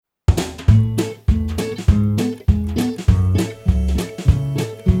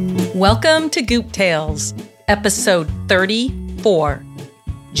Welcome to Goop Tales, episode 34,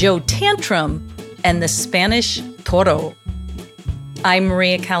 Joe Tantrum and the Spanish Toro. I'm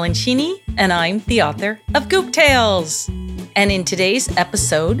Maria Calancini, and I'm the author of Goop Tales. And in today's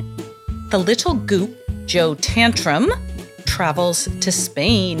episode, the little goop, Joe Tantrum, travels to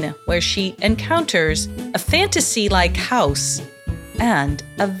Spain, where she encounters a fantasy-like house and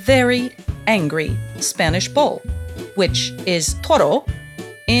a very angry Spanish bull, which is toro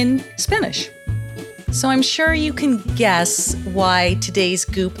in Spanish. So I'm sure you can guess why today's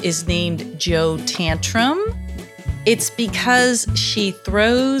goop is named Joe Tantrum. It's because she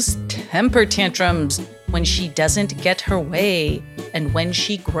throws temper tantrums when she doesn't get her way and when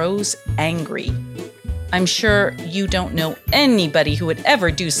she grows angry. I'm sure you don't know anybody who would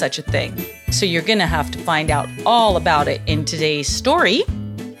ever do such a thing, so you're gonna have to find out all about it in today's story.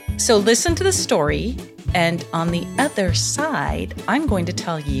 So listen to the story, and on the other side, I'm going to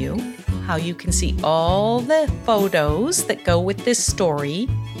tell you how you can see all the photos that go with this story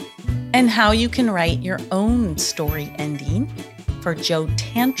and how you can write your own story ending for Joe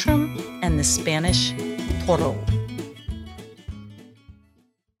Tantrum and the Spanish Toro.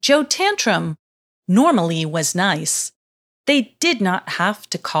 Joe Tantrum normally was nice. They did not have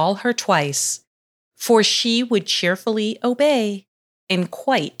to call her twice, for she would cheerfully obey in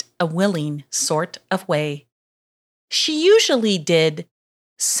quite a willing sort of way. She usually did,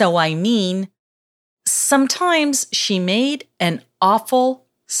 sometimes she made an awful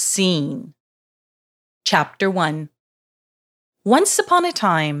scene. Chapter 1. Once upon a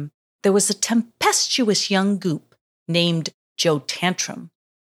time, there was a tempestuous young goop named Joe Tantrum.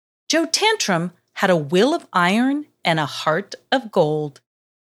 Joe Tantrum had a will of iron and a heart of gold.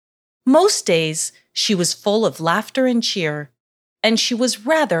 Most days, she was full of laughter and cheer, and she was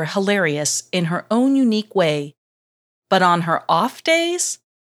rather hilarious in her own unique way. But on her off days,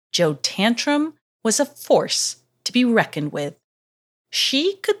 Joe Tantrum was a force to be reckoned with.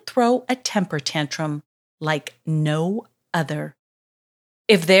 She could throw a temper tantrum like no other.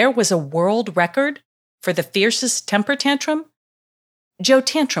 If there was a world record for the fiercest temper tantrum, Joe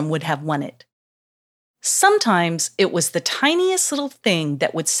Tantrum would have won it. Sometimes it was the tiniest little thing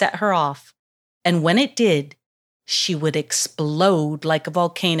that would set her off, and when it did, she would explode like a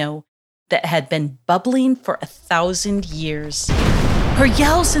volcano that had been bubbling for 1,000 years. Her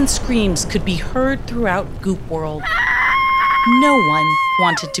yells and screams could be heard throughout Goop World. No one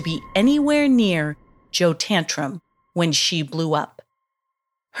wanted to be anywhere near Joe Tantrum when she blew up.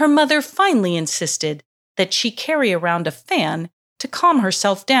 Her mother finally insisted that she carry around a fan to calm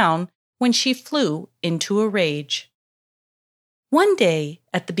herself down when she flew into a rage. One day,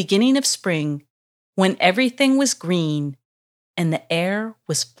 at the beginning of spring, when everything was green and the air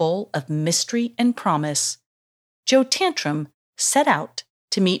was full of mystery and promise, Joe Tantrum set out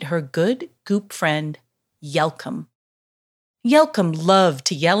to meet her good goop friend, Yelcom. Yelcom loved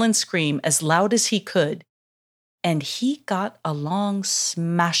to yell and scream as loud as he could, and he got along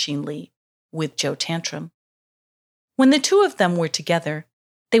smashingly with Joe Tantrum. When the two of them were together,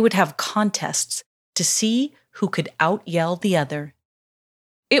 they would have contests to see who could out-yell the other.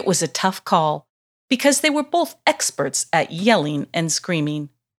 It was a tough call, because they were both experts at yelling and screaming.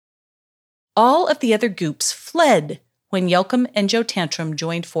 All of the other goops fled when Yelcom and Joe Tantrum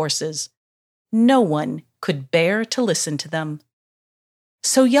joined forces. No one could bear to listen to them.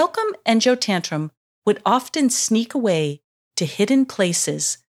 So Yelcom and Joe Tantrum would often sneak away to hidden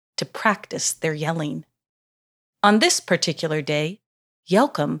places to practice their yelling. On this particular day,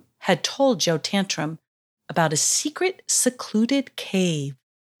 Yelcom had told Joe Tantrum about a secret, secluded cave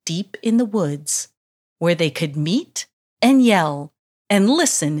deep in the woods where they could meet and yell and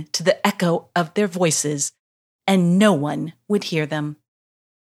listen to the echo of their voices, and no one would hear them.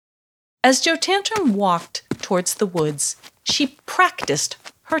 As Joe Tantrum walked towards the woods, she practiced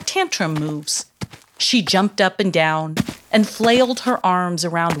her tantrum moves. She jumped up and down and flailed her arms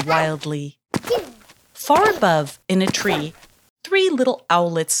around wildly. Far above, in a tree, 3 little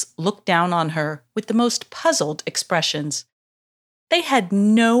owlets looked down on her with the most puzzled expressions. They had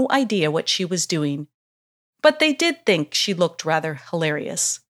no idea what she was doing, but they did think she looked rather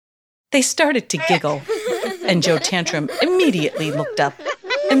hilarious. They started to giggle, and Joe Tantrum immediately looked up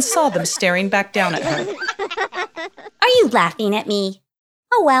and saw them staring back down at her. Are you laughing at me?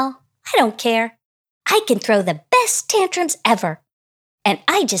 Oh well, I don't care. I can throw the best tantrums ever, and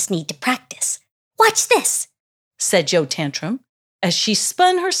I just need to practice. Watch this, said Joe Tantrum as she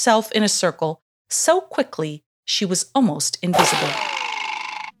spun herself in a circle so quickly she was almost invisible.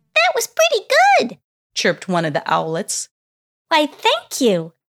 That was pretty good, chirped one of the owlets. Why, thank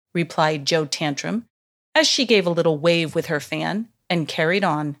you, replied Joe Tantrum as she gave a little wave with her fan and carried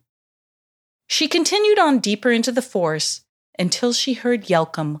on. She continued on deeper into the forest until she heard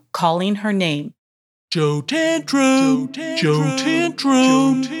Yelcom calling her name. Joe Tantrum, Joe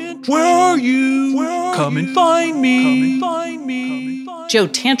Tantrum, where are you? Come and find me. Joe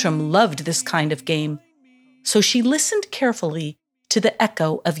Tantrum loved this kind of game, so she listened carefully to the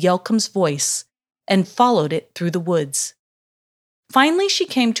echo of Yelcom's voice and followed it through the woods. Finally, she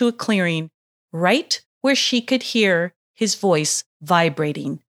came to a clearing right where she could hear his voice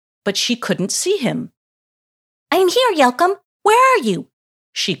vibrating, but she couldn't see him. I'm here, Yelcom. Where are you?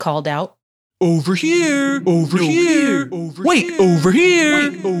 She called out. Over here, over here. Wait, over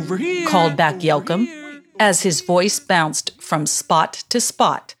here, called back Yelcom, as his voice bounced from spot to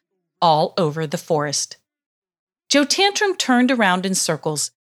spot all over the forest. Joe Tantrum turned around in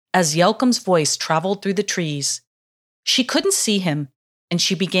circles as Yelcom's voice traveled through the trees. She couldn't see him, and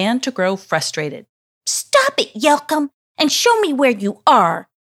she began to grow frustrated. Stop it, Yelcom, and show me where you are,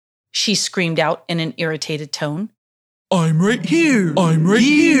 she screamed out in an irritated tone. I'm right here. I'm right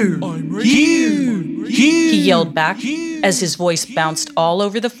here. I'm right here. He yelled back as his voice bounced all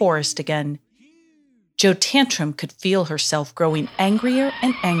over the forest again. Joe Tantrum could feel herself growing angrier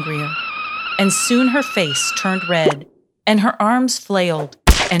and angrier, and soon her face turned red, and her arms flailed,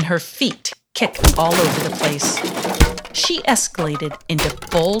 and her feet kicked all over the place. She escalated into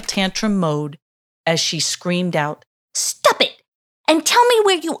full tantrum mode as she screamed out, Stop it, and tell me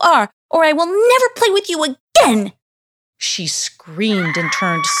where you are, or I will never play with you again. She screamed and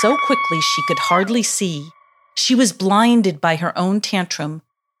turned so quickly she could hardly see. She was blinded by her own tantrum,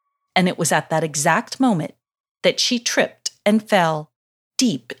 and it was at that exact moment that she tripped and fell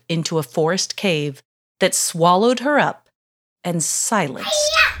deep into a forest cave that swallowed her up and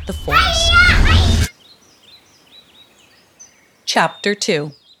silenced the forest. Chapter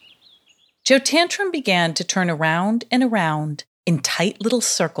 2. Joe Tantrum began to turn around and around in tight little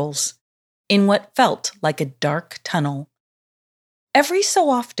circles in what felt like a dark tunnel. Every so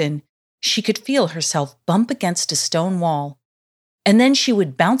often, she could feel herself bump against a stone wall, and then she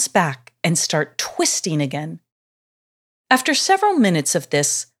would bounce back and start twisting again. After several minutes of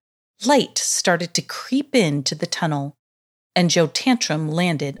this, light started to creep into the tunnel, and Joe Tantrum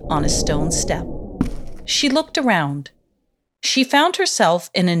landed on a stone step. She looked around. She found herself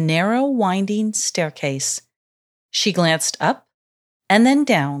in a narrow, winding staircase. She glanced up and then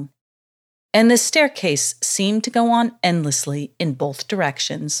down, and the staircase seemed to go on endlessly in both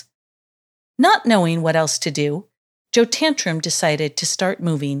directions. Not knowing what else to do, Joe Tantrum decided to start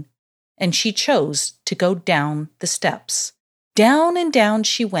moving, and she chose to go down the steps. Down and down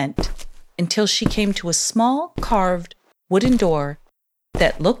she went until she came to a small carved wooden door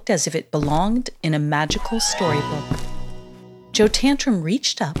that looked as if it belonged in a magical storybook. Joe Tantrum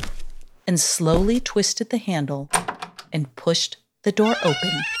reached up and slowly twisted the handle and pushed the door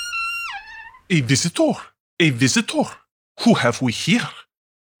open. A visitor! Who have we here?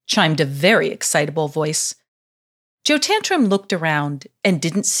 Chimed a very excitable voice. Joe Tantrum looked around and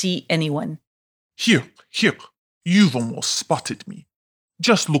didn't see anyone. Here, you've almost spotted me.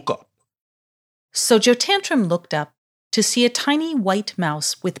 Just look up. So Joe Tantrum looked up to see a tiny white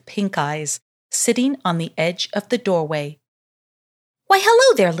mouse with pink eyes sitting on the edge of the doorway. Why,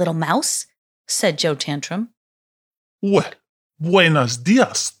 hello there, little mouse, said Joe Tantrum. Well, buenos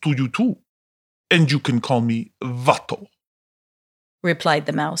dias to you too. And you can call me Vato, replied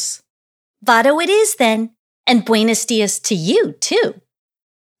the mouse. Vato it is then, and buenos dias to you too.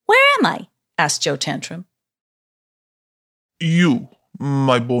 Where am I? asked Joe Tantrum. You,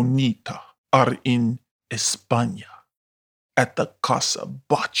 my bonita, are in España, at the Casa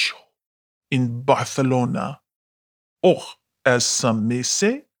Batlló, in Barcelona, or, as some may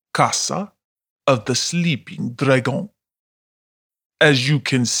say, Casa of the Sleeping Dragon. As you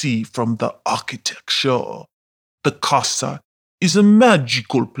can see from the architecture, the casa is a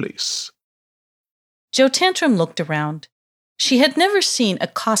magical place. Joe Tantrum looked around. She had never seen a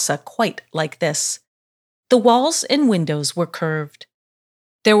casa quite like this. The walls and windows were curved.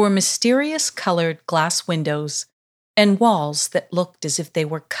 There were mysterious colored glass windows and walls that looked as if they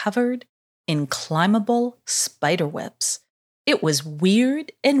were covered in climbable spider webs. It was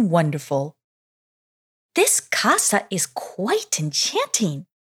weird and wonderful. This casa is quite enchanting,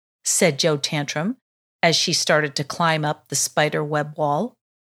 said Joe Tantrum as she started to climb up the spider web wall.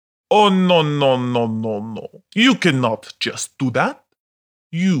 Oh, no. You cannot just do that.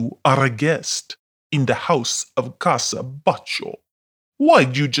 You are a guest in the house of Casa Batlló.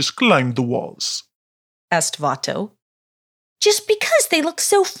 Why'd you just climb the walls? asked Vato. Just because they look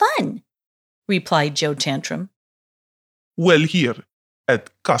so fun, replied Joe Tantrum. Well, here at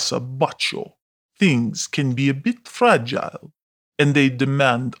Casa Batlló, things can be a bit fragile, and they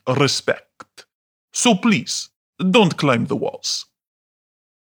demand respect. So please, don't climb the walls.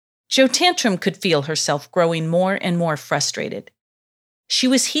 Joe Tantrum could feel herself growing more and more frustrated. She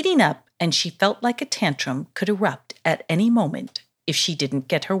was heating up, and she felt like a tantrum could erupt at any moment if she didn't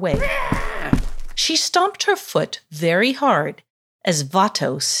get her way. She stomped her foot very hard as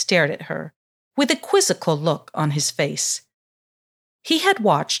Vato stared at her with a quizzical look on his face. He had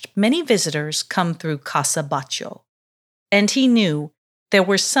watched many visitors come through Casa Baccio, and he knew there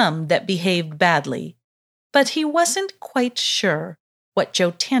were some that behaved badly, but he wasn't quite sure what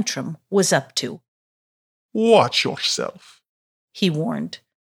Joe Tantrum was up to. Watch yourself, he warned.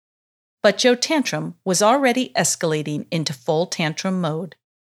 But Joe Tantrum was already escalating into full tantrum mode.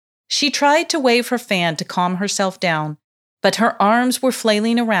 She tried to wave her fan to calm herself down, but her arms were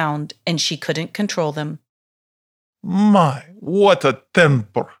flailing around and she couldn't control them. My, what a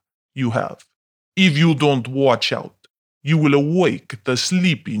temper you have. If you don't watch out, you will awake the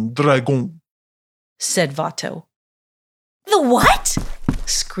sleeping dragon, said Vato. The what?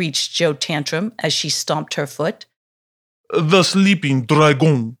 Screeched Joe Tantrum as she stomped her foot. The sleeping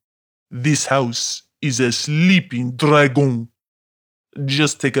dragon. This house is a sleeping dragon.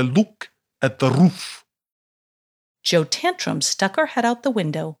 Just take a look at the roof. Joe Tantrum stuck her head out the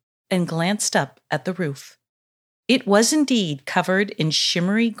window and glanced up at the roof. It was indeed covered in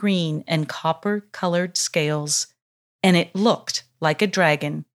shimmery green and copper-colored scales, and it looked like a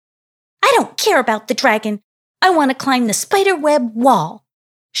dragon. I don't care about the dragon. I want to climb the spiderweb wall,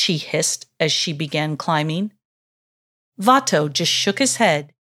 she hissed as she began climbing. Vato just shook his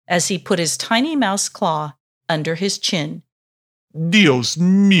head as he put his tiny mouse claw under his chin. Dios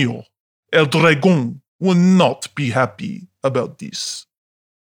mío, el dragon will not be happy about this.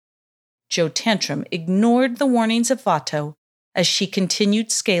 Joe Tantrum ignored the warnings of Vato as she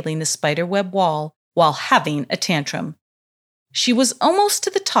continued scaling the spiderweb wall while having a tantrum. She was almost to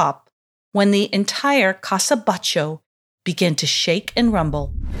the top when the entire Casa Baccio began to shake and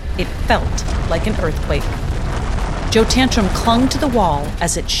rumble. It felt like an earthquake. Joe Tantrum clung to the wall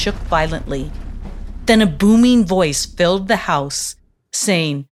as it shook violently. Then a booming voice filled the house,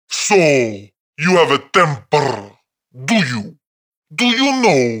 saying, So, you have a temper, do you? Do you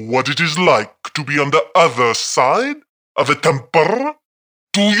know what it is like to be on the other side of a temper?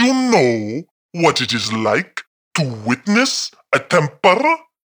 Do you know what it is like to witness a temper?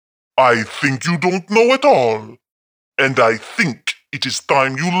 I think you don't know at all, and I think it is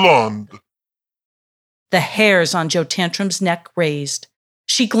time you learned. The hairs on Joe Tantrum's neck raised.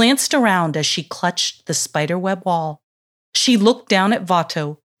 She glanced around as she clutched the spiderweb wall. She looked down at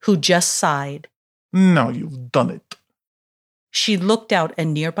Vato, who just sighed. Now you've done it. She looked out a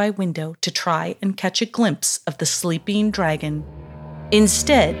nearby window to try and catch a glimpse of the sleeping dragon.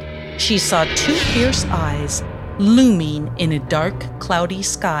 Instead, she saw two fierce eyes looming in a dark, cloudy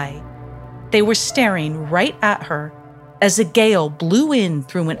sky. They were staring right at her as a gale blew in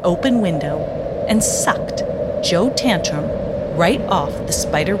through an open window and sucked Joe Tantrum right off the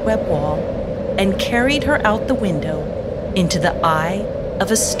spiderweb wall and carried her out the window into the eye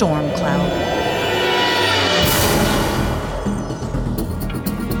of a storm cloud.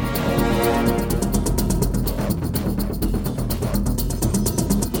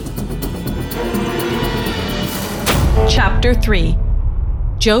 Chapter 3.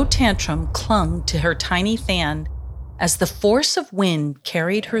 Joe Tantrum clung to her tiny fan as the force of wind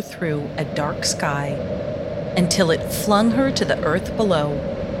carried her through a dark sky until it flung her to the earth below.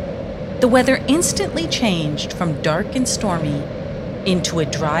 The weather instantly changed from dark and stormy into a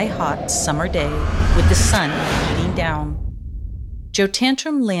dry, hot summer day with the sun beating down. Joe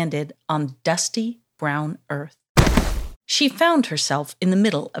Tantrum landed on dusty, brown earth. She found herself in the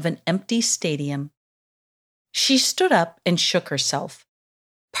middle of an empty stadium. She stood up and shook herself,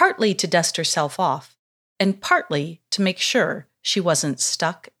 partly to dust herself off, and partly to make sure she wasn't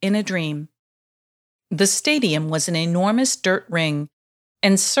stuck in a dream. The stadium was an enormous dirt ring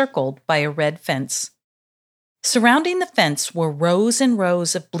encircled by a red fence. Surrounding the fence were rows and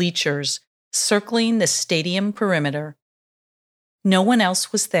rows of bleachers circling the stadium perimeter. No one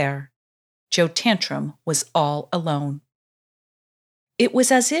else was there. Joe Tantrum was all alone. It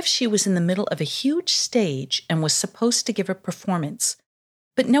was as if she was in the middle of a huge stage and was supposed to give a performance,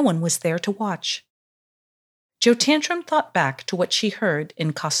 but no one was there to watch. Joe Tantrum thought back to what she heard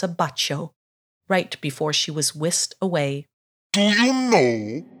in Casa Baccio, right before she was whisked away. Do you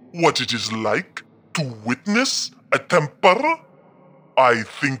know what it is like to witness a temper? I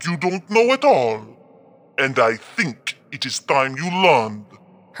think you don't know at all, and I think it is time you learned.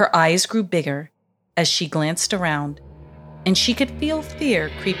 Her eyes grew bigger as she glanced around, and she could feel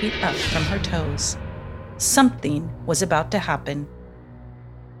fear creeping up from her toes. Something was about to happen.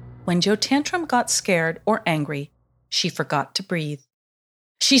 When Joe Tantrum got scared or angry, she forgot to breathe.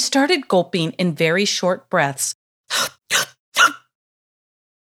 She started gulping in very short breaths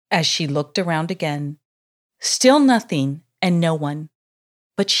as she looked around again. Still nothing and no one,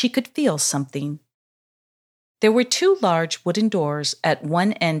 but she could feel something. There were 2 large wooden doors at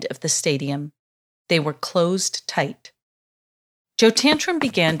one end of the stadium. They were closed tight. Joe Tantrum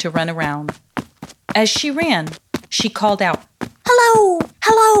began to run around. As she ran, she called out, Hello!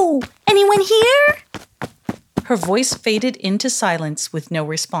 Hello! Anyone here? Her voice faded into silence with no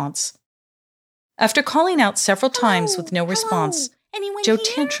response. After calling out several times with no response, Joe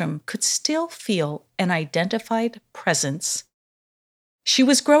Tantrum could still feel an identified presence. She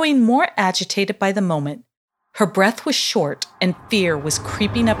was growing more agitated by the moment. Her breath was short and fear was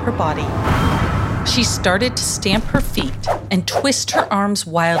creeping up her body. She started to stamp her feet and twist her arms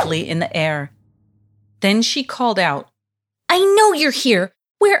wildly in the air. Then she called out, I know you're here.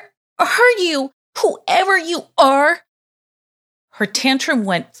 Where are you? Whoever you are. Her tantrum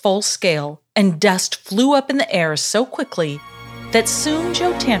went full scale, and dust flew up in the air so quickly that soon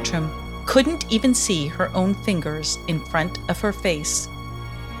Joe Tantrum couldn't even see her own fingers in front of her face.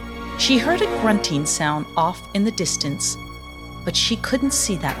 She heard a grunting sound off in the distance, but she couldn't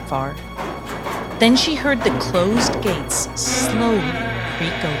see that far. Then she heard the closed gates slowly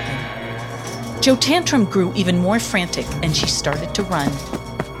creak open. Joe Tantrum grew even more frantic, and she started to run.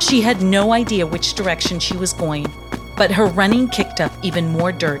 She had no idea which direction she was going, but her running kicked up even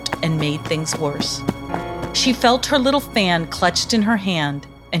more dirt and made things worse. She felt her little fan clutched in her hand,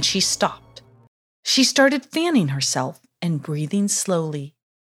 and she stopped. She started fanning herself and breathing slowly.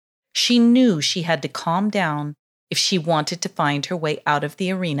 She knew she had to calm down if she wanted to find her way out of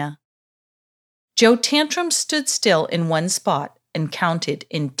the arena. Joe Tantrum stood still in one spot and counted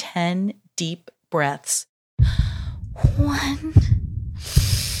in 10 deep breaths. 1,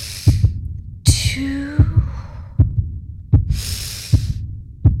 2,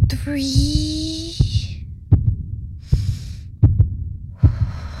 3,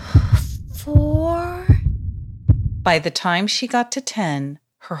 4. By the time she got to 10,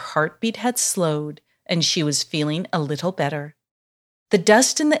 her heartbeat had slowed and she was feeling a little better. The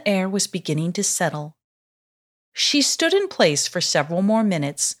dust in the air was beginning to settle. She stood in place for several more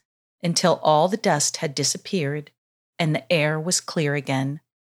minutes until all the dust had disappeared and the air was clear again.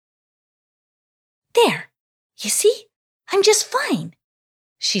 There, you see? I'm just fine,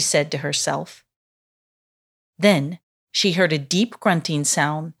 she said to herself. Then she heard a deep grunting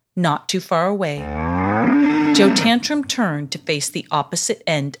sound not too far away. Joe Tantrum turned to face the opposite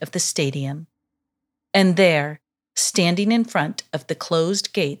end of the stadium. And there, standing in front of the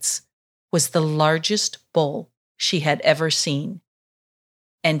closed gates, was the largest bull she had ever seen.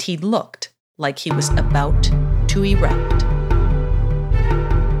 And he looked like he was about to erupt.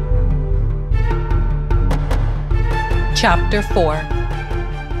 Chapter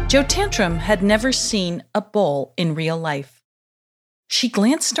 4. Joe Tantrum had never seen a bull in real life. She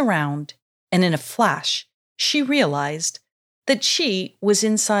glanced around, and in a flash, she realized that she was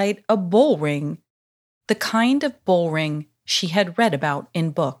inside a bull ring, the kind of bull ring she had read about in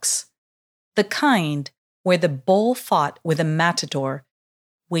books, the kind where the bull fought with a matador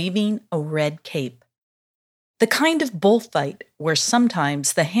waving a red cape, the kind of bullfight where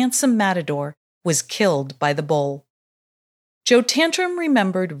sometimes the handsome matador was killed by the bull. Joe Tantrum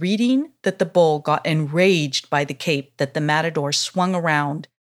remembered reading that the bull got enraged by the cape that the matador swung around,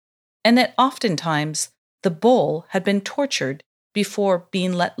 and that oftentimes the bull had been tortured before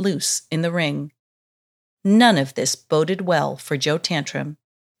being let loose in the ring. None of this boded well for Joe Tantrum,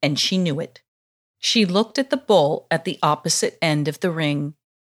 and she knew it. She looked at the bull at the opposite end of the ring.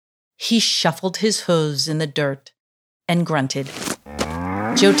 He shuffled his hooves in the dirt and grunted.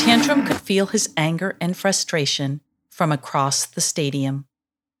 Joe Tantrum could feel his anger and frustration from across the stadium.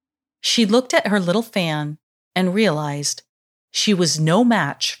 She looked at her little fan and realized she was no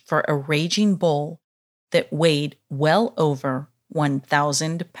match for a raging bull that weighed well over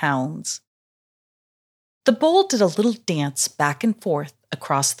 1,000 pounds. The bull did a little dance back and forth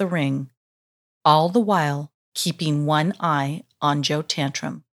across the ring, all the while keeping one eye on Joe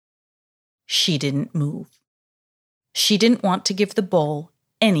Tantrum. She didn't move. She didn't want to give the bull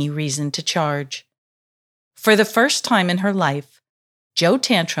any reason to charge. For the first time in her life, Joe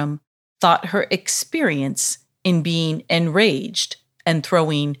Tantrum thought her experience in being enraged and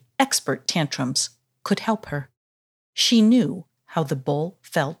throwing expert tantrums could help her. She knew how the bull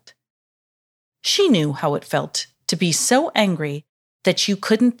felt. She knew how it felt to be so angry that you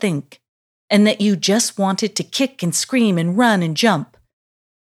couldn't think, and that you just wanted to kick and scream and run and jump.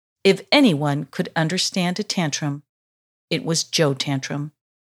 If anyone could understand a tantrum, it was Joe Tantrum,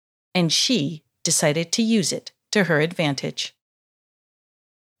 and she decided to use it to her advantage.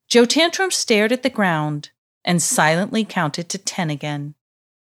 Joe Tantrum stared at the ground and silently counted to 10 again.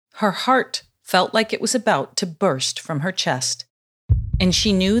 Her heart felt like it was about to burst from her chest, and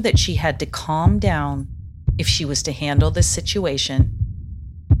she knew that she had to calm down if she was to handle this situation.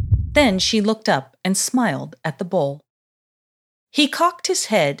 Then she looked up and smiled at the bull. He cocked his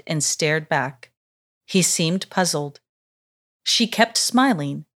head and stared back. He seemed puzzled. She kept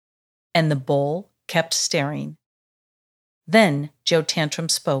smiling, and the bull kept staring. Then Joe Tantrum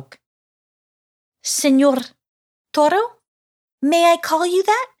spoke. Senor Toro? May I call you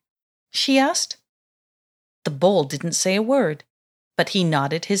that? She asked. The bull didn't say a word, but he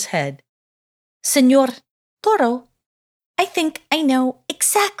nodded his head. Senor Toro, I think I know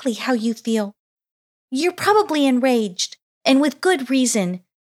exactly how you feel. You're probably enraged, and with good reason.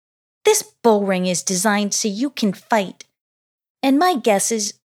 This bull ring is designed so you can fight. And my guess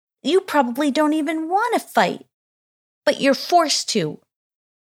is you probably don't even want to fight, but you're forced to.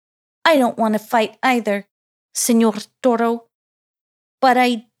 I don't want to fight either, Senor Toro, but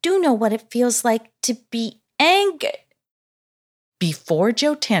I do know what it feels like to be angry. Before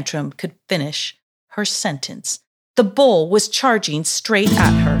Joe Tantrum could finish her sentence, the bull was charging straight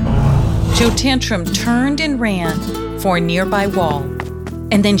at her. Joe Tantrum turned and ran for a nearby wall,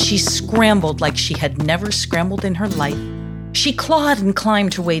 and then she scrambled like she had never scrambled in her life. She clawed and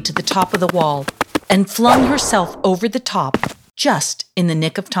climbed her way to the top of the wall and flung herself over the top just in the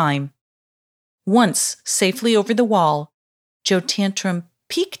nick of time. Once safely over the wall, Joe Tantrum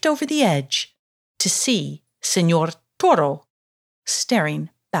peeked over the edge to see Senor Toro staring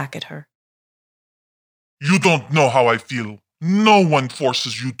back at her. You don't know how I feel. No one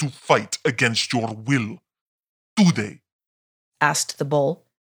forces you to fight against your will, do they? Asked the bull.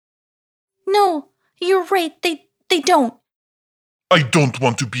 No, you're right, they don't. I don't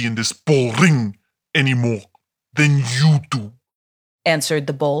want to be in this bull ring anymore than you do, answered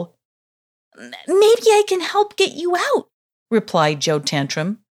the bull. Maybe I can help get you out, replied Joe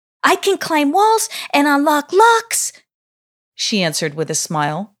Tantrum. I can climb walls and unlock locks, she answered with a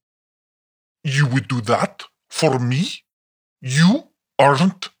smile. You would do that for me? You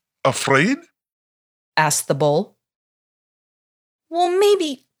aren't afraid? Asked the bull. Well,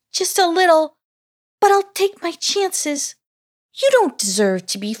 maybe just a little, but I'll take my chances. You don't deserve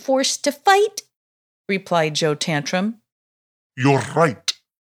to be forced to fight, replied Joe Tantrum. You're right.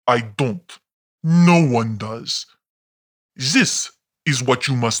 I don't. No one does. This is what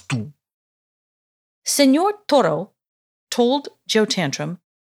you must do. Senor Toro told Joe Tantrum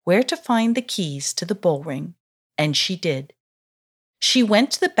where to find the keys to the bull ring, and she did. She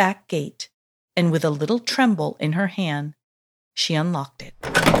went to the back gate, and with a little tremble in her hand, she unlocked it.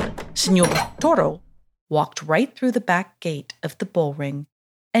 Senor Toro walked right through the back gate of the bull ring,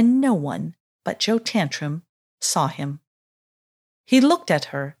 and no one but Joe Tantrum saw him. He looked at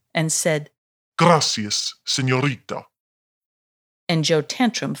her and said, Gracias, señorita. And Joe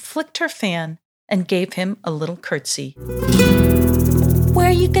Tantrum flicked her fan and gave him a little curtsy. Where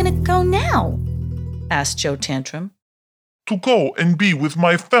are you going to go now? Asked Joe Tantrum. To go and be with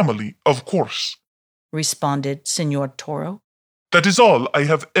my family, of course, responded Senor Toro. That is all I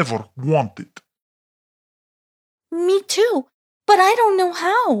have ever wanted. Me too, but I don't know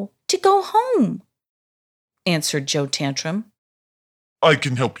how to go home, answered Joe Tantrum. I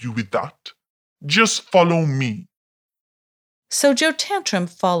can help you with that. Just follow me. So Joe Tantrum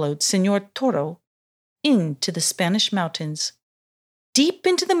followed Senor Toro into the Spanish mountains. Deep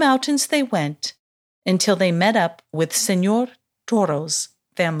into the mountains they went until they met up with Senor Toro's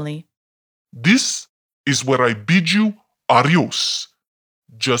family. This is where I bid you adios.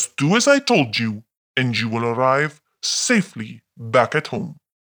 Just do as I told you, and you will arrive safely back at home.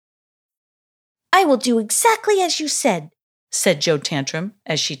 I will do exactly as you said Joe Tantrum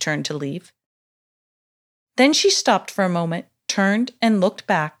as she turned to leave. Then she stopped for a moment, turned and looked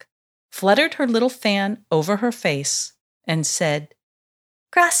back, fluttered her little fan over her face, and said,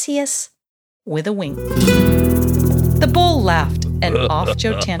 Gracias, with a wink. The bull laughed, and off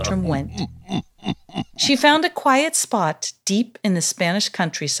Joe Tantrum went. She found a quiet spot deep in the Spanish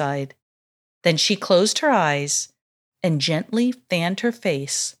countryside. Then she closed her eyes and gently fanned her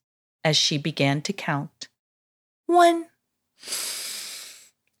face as she began to count. 1,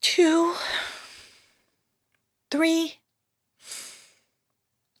 2, 3,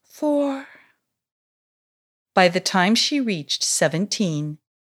 4. By the time she reached 17,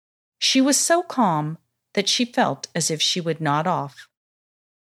 she was so calm that she felt as if she would nod off.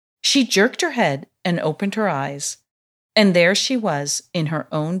 She jerked her head and opened her eyes, And there she was in her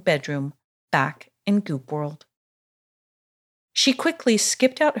own bedroom back in Goop World. She quickly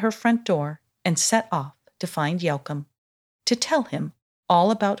skipped out her front door and set off to find Yelcom, to tell him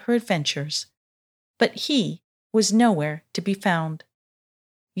all about her adventures, but he was nowhere to be found.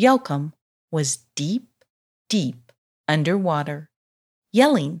 Yelcom was deep, deep underwater,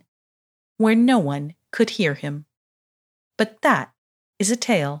 yelling where no one could hear him. But that is a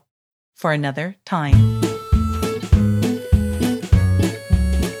tale for another time.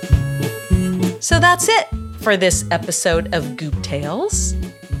 So that's it for this episode of Goop Tales,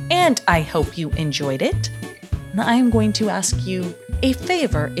 and I hope you enjoyed it. Now I'm going to ask you a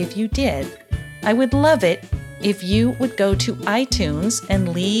favor if you did. I would love it if you would go to iTunes and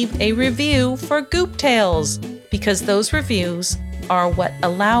leave a review for Goop Tales, because those reviews are what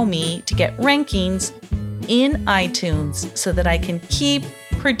allow me to get rankings in iTunes so that I can keep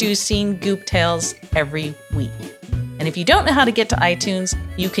producing Goop Tales every week. And if you don't know how to get to iTunes,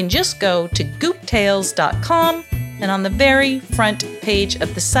 you can just go to gooptales.com, and on the very front page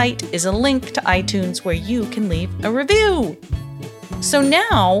of the site is a link to iTunes where you can leave a review. So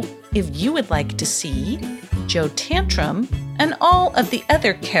now, if you would like to see Joe Tantrum and all of the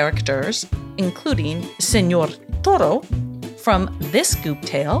other characters, including Senor Toro, from this Goop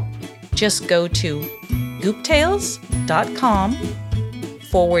Tale, just go to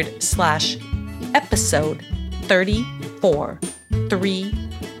gooptales.com/episode 34,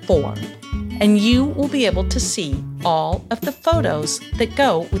 and you will be able to see all of the photos that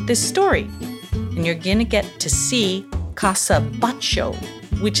go with this story. And you're going to get to see Casa Batlló,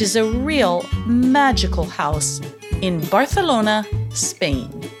 which is a real magical house in Barcelona, Spain.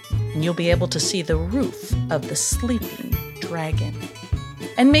 And you'll be able to see the roof of the sleeping dragon.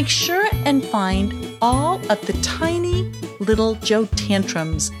 And make sure and find all of the tiny little Joe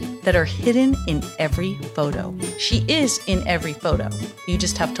Tantrums that are hidden in every photo. She is in every photo. You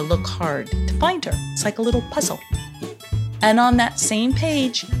just have to look hard to find her. It's like a little puzzle. And on that same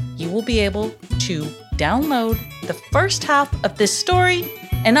page, you will be able to download the first half of this story,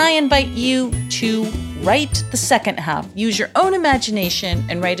 and I invite you to write the second half. Use your own imagination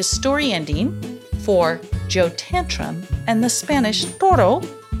and write a story ending for Joe Tantrum and the Spanish Toro,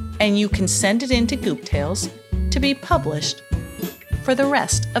 and you can send it into Goop Tales to be published for the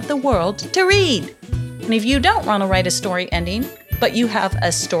rest of the world to read. And if you don't want to write a story ending, but you have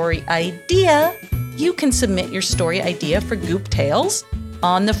a story idea, you can submit your story idea for Goop Tales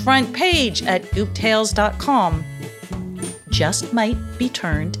on the front page at gooptales.com. Just might be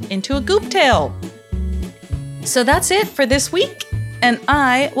turned into a Goop Tale. So that's it for this week, and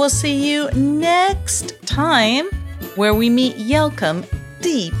I will see you next time, where we meet Yelcom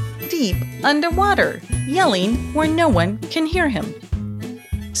deep, deep underwater, yelling where no one can hear him.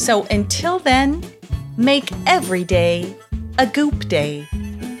 So until then, make every day a Goop Day,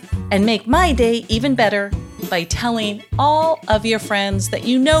 and make my day even better by telling all of your friends that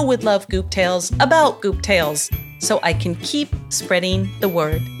you know would love Goop Tales about Goop Tales, so I can keep spreading the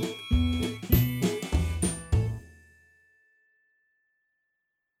word.